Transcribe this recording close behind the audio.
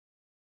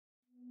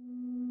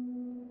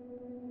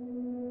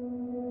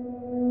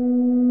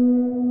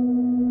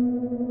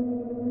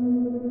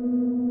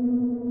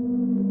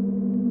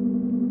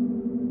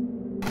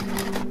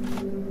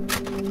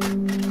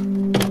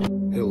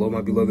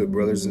My beloved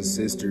brothers and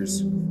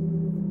sisters,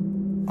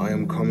 I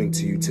am coming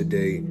to you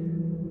today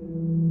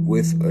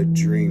with a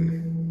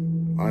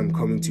dream. I'm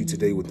coming to you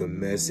today with a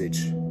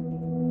message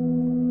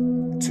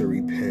to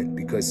repent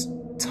because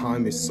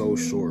time is so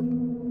short.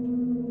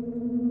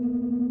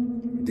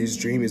 This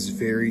dream is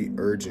very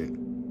urgent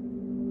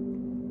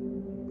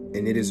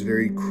and it is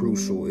very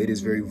crucial. It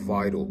is very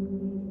vital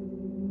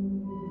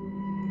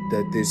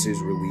that this is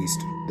released,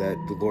 that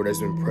the Lord has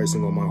been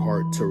pressing on my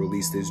heart to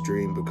release this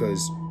dream,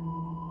 because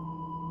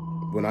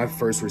when I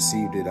first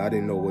received it, I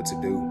didn't know what to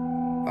do.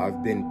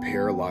 I've been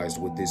paralyzed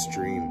with this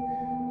dream.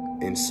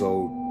 And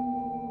so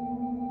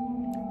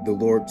the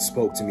Lord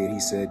spoke to me and he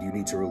said, you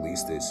need to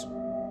release this.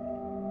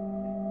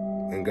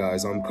 And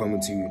guys, I'm coming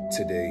to you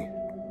today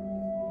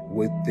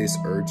with this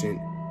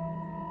urgent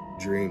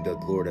dream that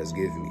the Lord has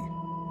given me.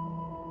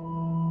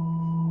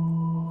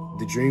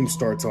 The dream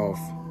starts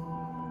off,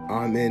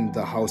 I'm in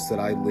the house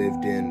that I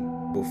lived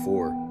in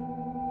before,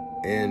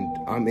 and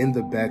I'm in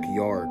the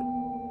backyard.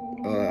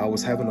 I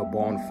was having a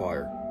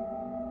bonfire,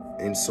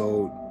 and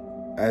so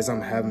as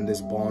I'm having this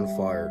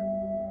bonfire,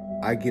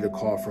 I get a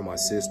call from my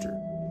sister,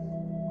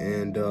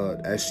 and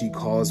as she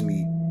calls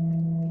me,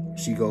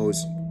 she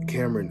goes,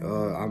 Cameron,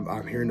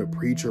 I'm hearing a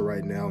preacher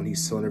right now, and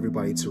he's telling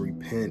everybody to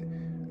repent.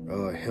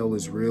 Hell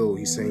is real.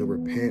 He's saying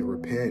repent,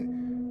 repent.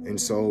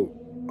 And so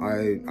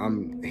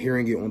I'm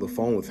hearing it on the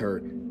phone with her,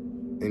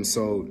 and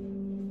so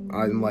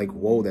I'm like,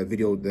 whoa, that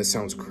video, that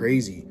sounds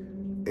crazy.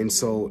 And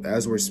so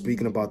as we're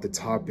speaking about the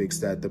topics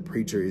that the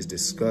preacher is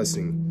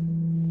discussing,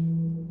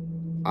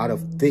 out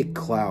of thick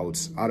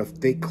clouds,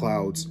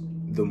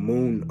 the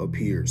moon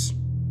appears.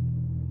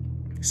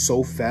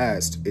 So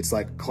fast, it's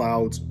like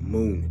clouds,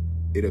 moon.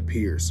 It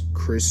appears,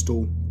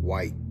 crystal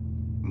white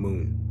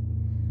moon.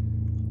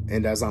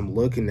 And as I'm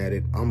looking at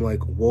it, I'm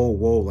like, whoa,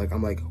 whoa, like,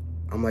 I'm like,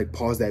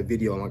 pause that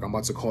video. I'm like, I'm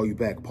about to call you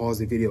back, pause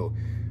the video.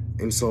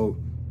 And so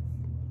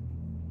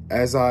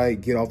as I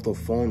get off the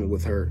phone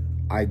with her,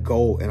 I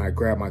go and I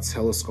grab my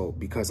telescope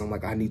because I'm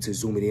like, I need to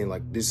zoom it in.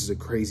 Like, this is a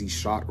crazy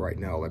shot right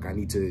now. Like,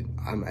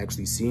 I'm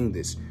actually seeing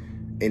this.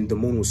 And the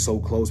moon was so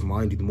close,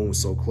 mind you, the moon was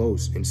so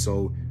close. And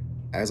so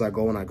as I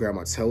go and I grab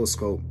my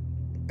telescope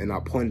and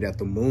I pointed at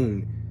the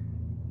moon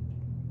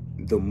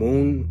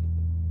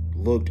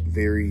looked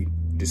very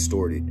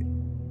distorted.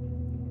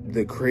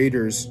 The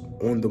craters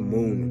on the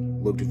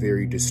moon looked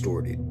very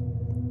distorted.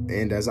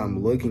 And as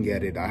I'm looking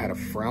at it, I had a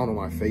frown on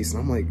my face,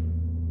 and I'm like,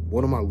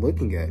 what am I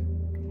looking at?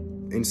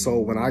 And so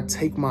when I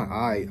take my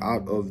eye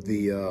out of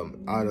the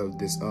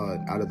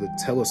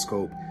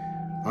telescope,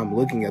 I'm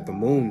looking at the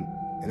moon,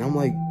 and I'm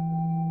like,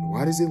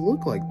 why does it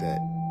look like that?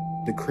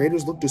 The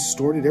craters look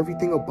distorted.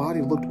 Everything about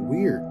it looked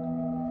weird.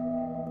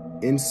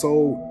 And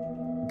so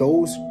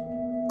those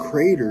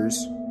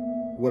craters,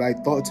 what I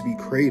thought to be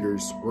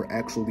craters, were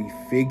actually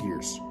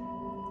figures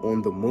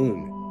on the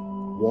moon,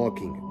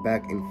 walking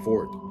back and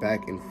forth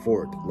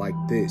like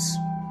this.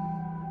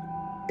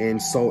 And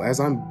so as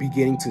I'm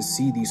beginning to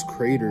see these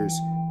craters,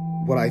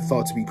 what I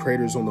thought to be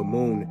craters on the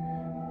moon,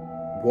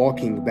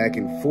 walking back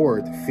and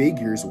forth,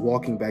 figures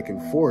walking back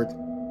and forth,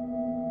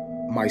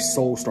 my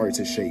soul started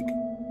to shake.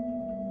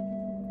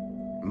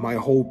 My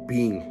whole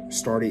being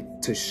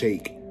started to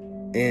shake.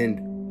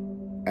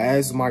 And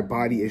as my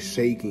body is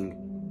shaking,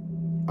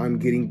 I'm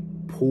getting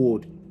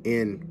pulled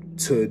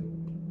into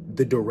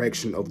the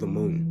direction of the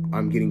moon.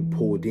 I'm getting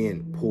pulled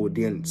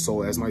in.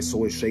 So as my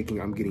soul is shaking,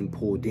 I'm getting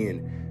pulled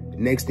in.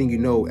 Next thing you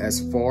know,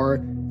 as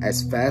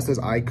fast as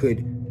I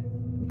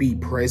could be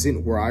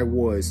present where I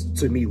was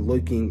to me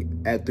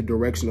looking at the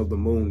direction of the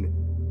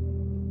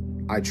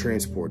moon, I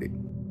transported.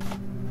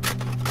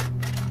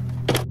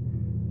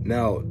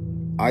 Now,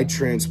 I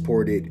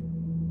transported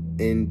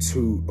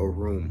into a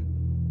room.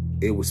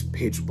 It was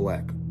pitch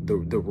black. The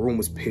room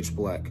was pitch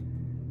black.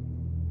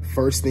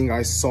 First thing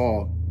I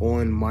saw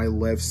on my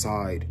left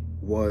side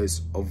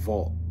was a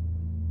vault.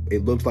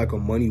 It looked like a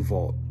money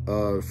vault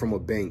from a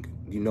bank.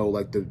 You know,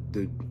 like the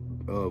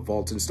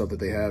vaults and stuff that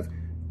they have.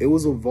 It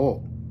was a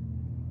vault.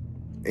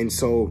 And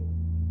so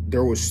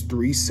there was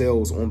 3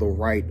 cells on the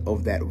right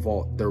of that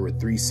vault. There were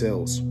 3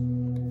 cells.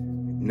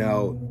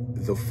 Now,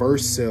 the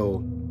first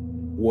cell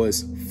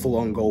was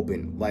flung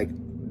open. Like,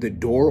 the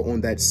door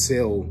on that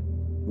cell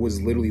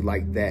was literally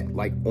like that,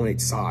 like on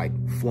its side,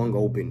 flung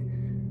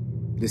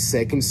open. The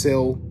second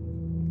cell,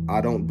 I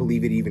don't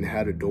believe it even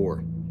had a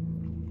door.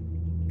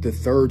 The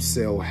third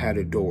cell had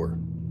a door,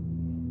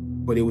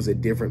 but it was a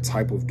different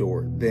type of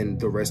door than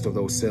the rest of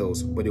those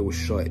cells, but it was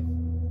shut.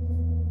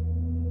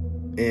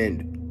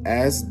 And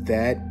as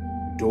that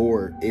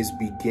door is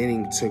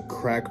beginning to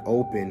crack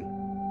open,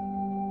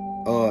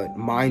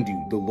 mind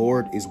you, the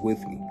Lord is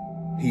with me.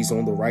 He's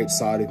on the right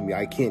side of me.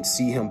 I can't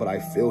see him, but I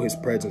feel his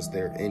presence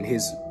there, and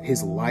his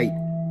light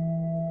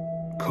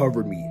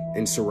covered me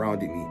and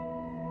surrounded me.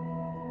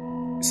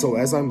 So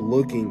as I'm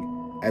looking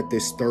at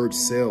this third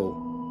cell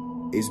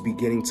is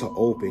beginning to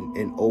open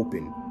and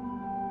open,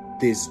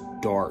 this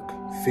dark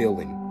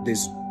feeling,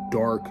 this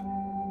dark,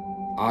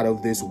 out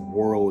of this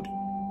world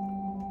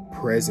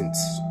presence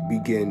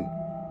begin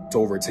to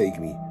overtake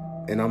me.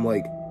 And I'm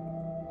like,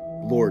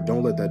 Lord,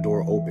 don't let that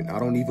door open. I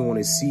don't even want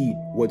to see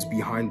what's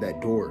behind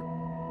that door.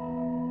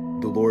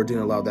 The Lord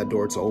didn't allow that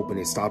door to open.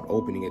 It stopped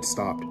opening. It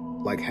stopped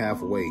like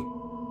halfway.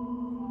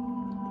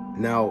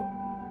 Now,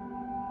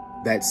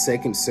 that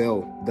second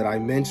cell that I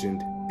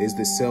mentioned is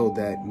the cell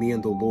that me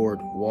and the Lord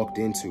walked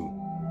into.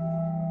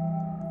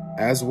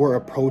 As we're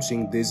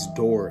approaching this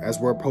door, as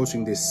we're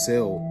approaching this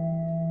cell,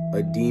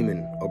 a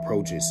demon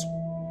approaches.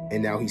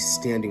 And now he's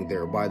standing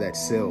there by that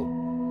cell.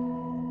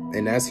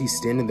 And as he's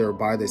standing there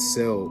by the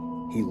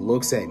cell, he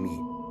looks at me.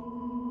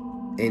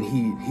 And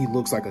he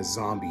looks like a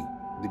zombie.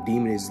 The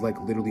demon is like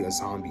literally a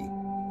zombie.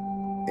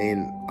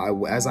 And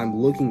as I'm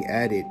looking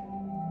at it,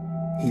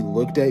 he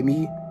looked at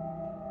me.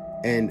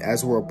 And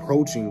as we're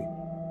approaching,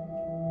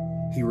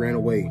 he ran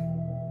away.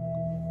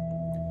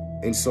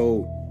 And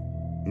so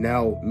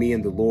now me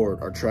and the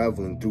Lord are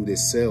traveling through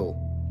this cell.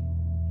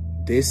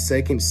 This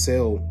second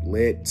cell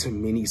led to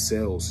many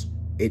cells.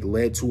 It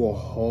led to a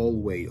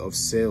hallway of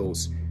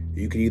cells.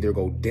 You could either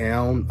go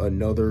down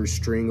another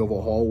string of a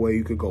hallway.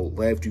 You could go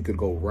left. You could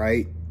go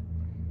right.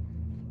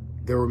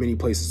 There were many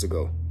places to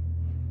go.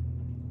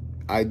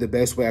 The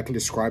best way I can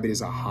describe it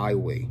is a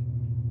highway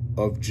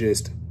of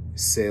just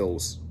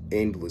cells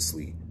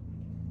endlessly.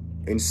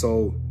 And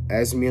so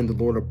as me and the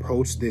Lord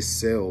approach this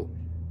cell,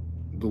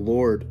 the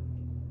Lord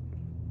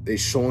is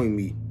showing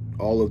me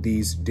all of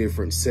these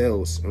different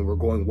cells, and we're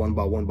going one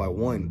by one by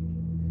one.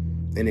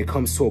 And it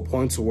comes to a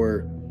point to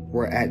where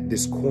we're at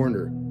this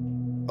corner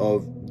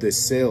of the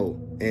cell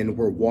and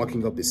we're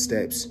walking up the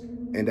steps.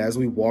 And as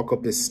we walk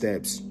up the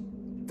steps,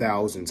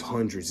 thousands,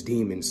 hundreds,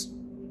 demons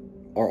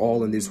are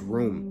all in this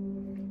room.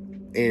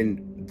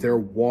 And they're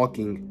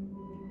walking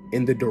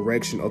in the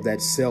direction of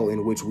that cell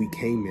in which we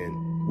came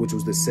in, which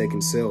was the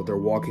second cell. They're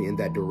walking in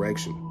that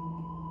direction.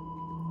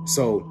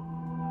 So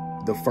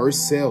the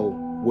first cell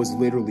was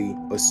literally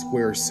a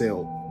square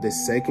cell. The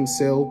second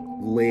cell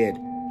led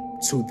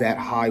to that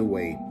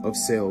highway of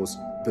cells.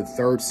 The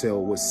third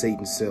cell was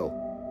Satan's cell.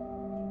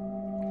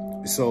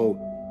 So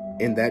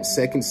in that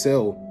second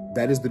cell,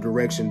 that is the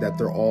direction that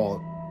they're all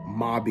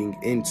mobbing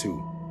into,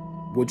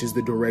 which is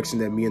the direction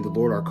that me and the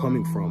Lord are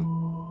coming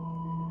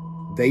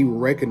from. They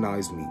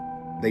recognized me.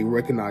 They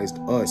recognized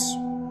us.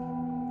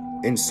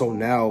 And so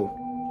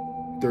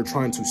now they're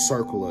trying to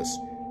circle us.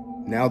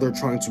 Now they're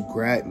trying to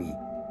grab me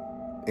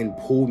and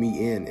pull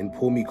me in and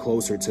pull me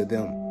closer to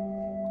them.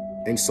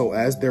 And so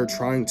as they're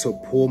trying to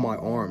pull my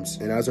arms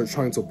and as they're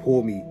trying to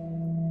pull me,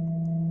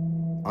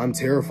 I'm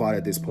terrified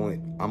at this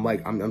point.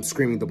 I'm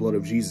screaming the blood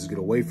of Jesus, get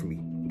away from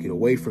me, get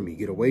away from me,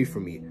 get away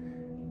from me.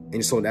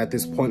 And so at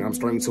this point, I'm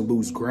starting to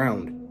lose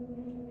ground.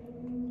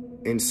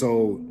 And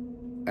so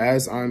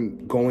as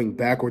I'm going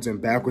backwards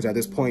and backwards at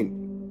this point,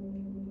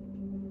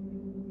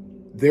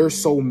 there's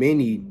so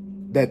many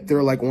that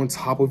they're like on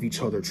top of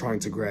each other trying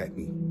to grab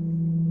me.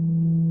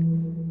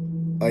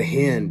 A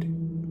hand,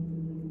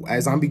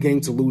 as I'm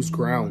beginning to lose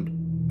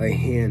ground, a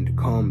hand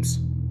comes.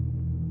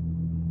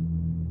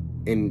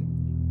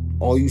 And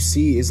all you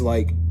see is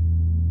like,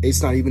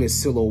 it's not even a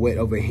silhouette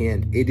of a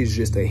hand. It is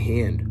just a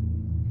hand.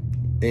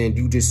 And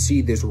you just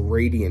see this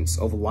radiance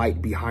of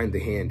light behind the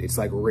hand. It's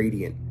like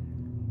radiant.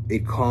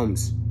 It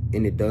comes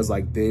and it does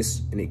like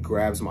this and it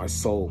grabs my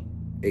soul.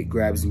 It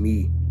grabs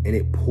me and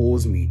it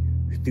pulls me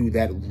through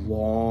that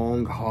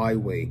long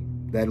highway.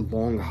 That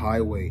long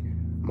highway.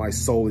 My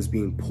soul is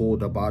being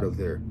pulled up out of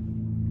there.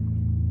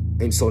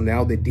 And so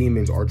now the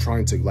demons are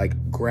trying to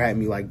like grab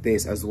me like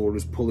this as the Lord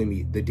is pulling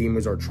me. The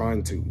demons are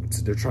trying to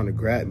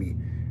grab me.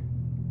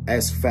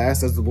 As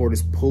fast as the Lord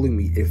is pulling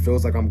me, it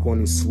feels like I'm going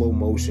in slow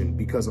motion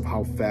because of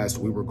how fast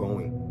we were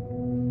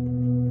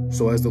going.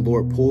 So as the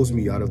Lord pulls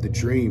me out of the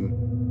dream,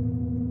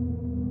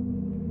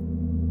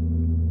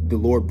 the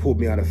Lord pulled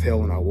me out of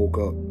hell and I woke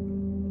up.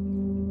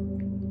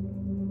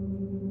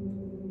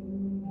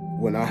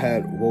 When I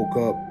had woke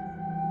up,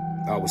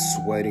 I was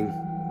sweating.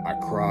 I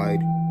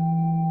cried.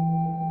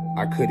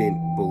 I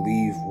couldn't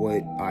believe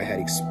what I had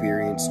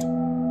experienced.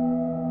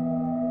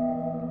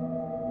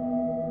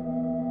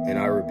 And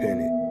I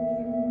repented.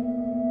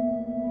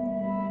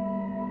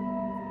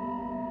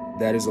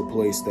 That is a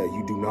place that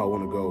you do not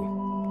want to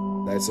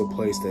go. That's a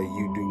place that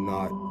you do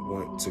not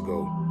want to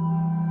go.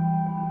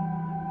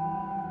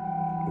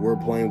 We're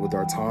playing with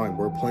our time.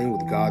 We're playing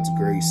with God's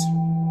grace.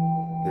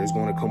 There's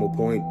going to come a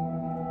point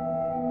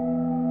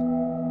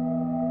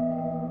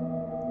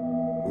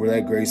where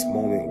that grace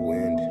moment will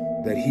end,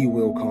 that He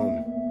will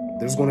come.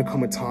 There's going to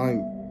come a time.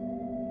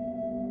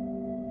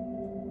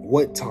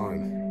 What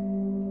time?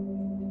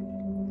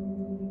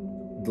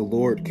 The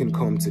Lord can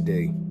come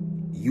today.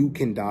 You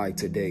can die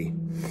today,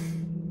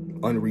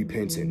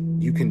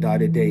 unrepentant. You can die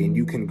today and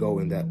you can go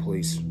in that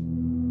place.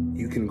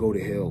 You can go to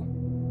hell.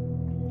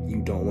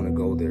 You don't want to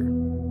go there.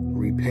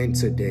 Repent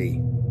today.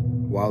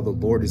 While the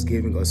Lord is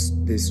giving us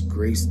this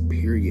grace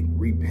period,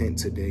 repent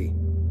today.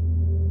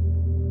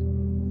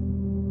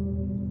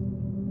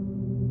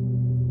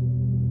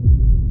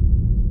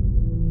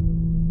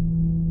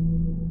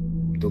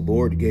 The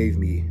Lord gave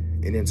me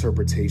an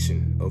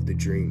interpretation of the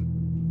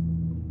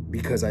dream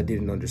because I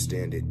didn't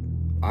understand it.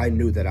 I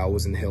knew that I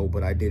was in hell,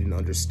 but I didn't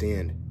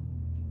understand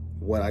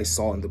what I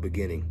saw in the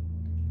beginning.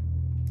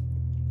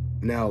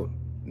 Now,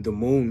 the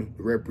moon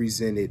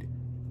represented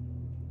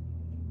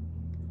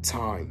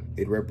time.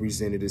 It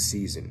represented a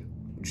season.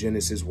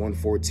 Genesis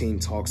 1:14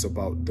 talks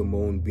about the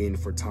moon being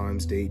for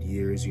times, date,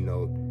 years, you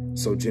know.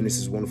 So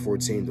Genesis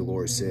 1:14, the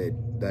Lord said,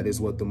 that is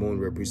what the moon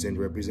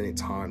represented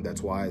time.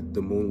 That's why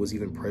the moon was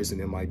even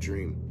present in my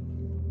dream.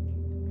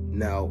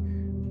 Now,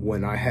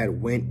 when I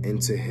had went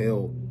into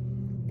hell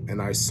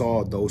and I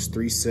saw those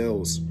 3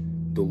 cells,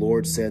 the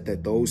Lord said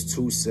that those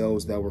 2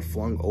 cells that were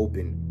flung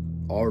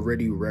open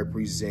already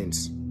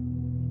represents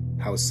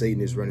how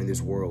Satan is running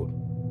this world,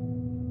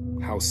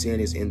 how sin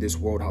is in this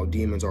world, how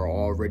demons are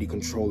already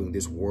controlling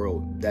this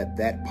world,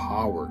 that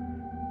power,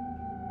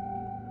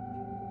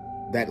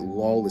 that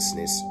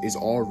lawlessness is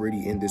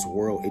already in this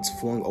world. It's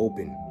flung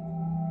open.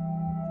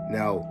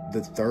 Now,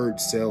 the 3rd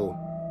cell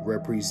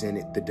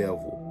represented the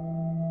devil.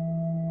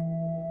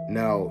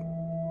 Now,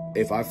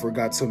 if I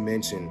forgot to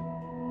mention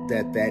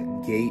that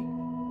gate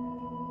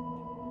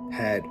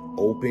had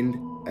opened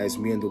as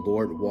me and the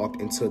Lord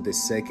walked into the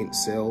 2nd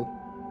cell,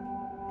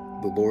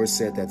 the Lord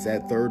said that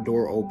 3rd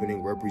door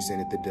opening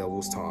represented the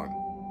devil's time.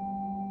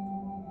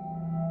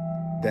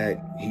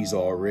 That he's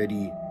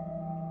already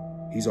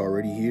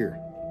here.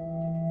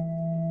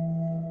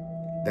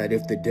 That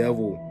if the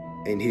devil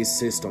and his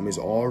system is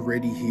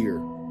already here,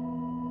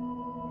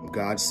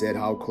 God said,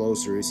 how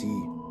closer is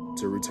he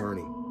to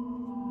returning?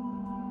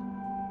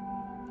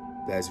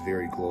 That's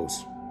very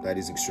close. That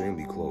is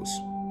extremely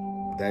close.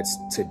 That's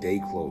today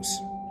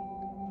close.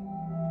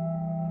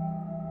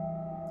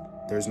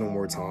 There's no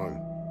more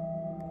time.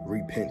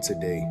 Repent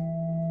today.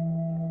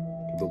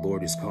 The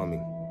Lord is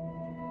coming.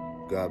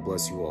 God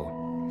bless you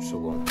all.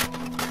 Shalom.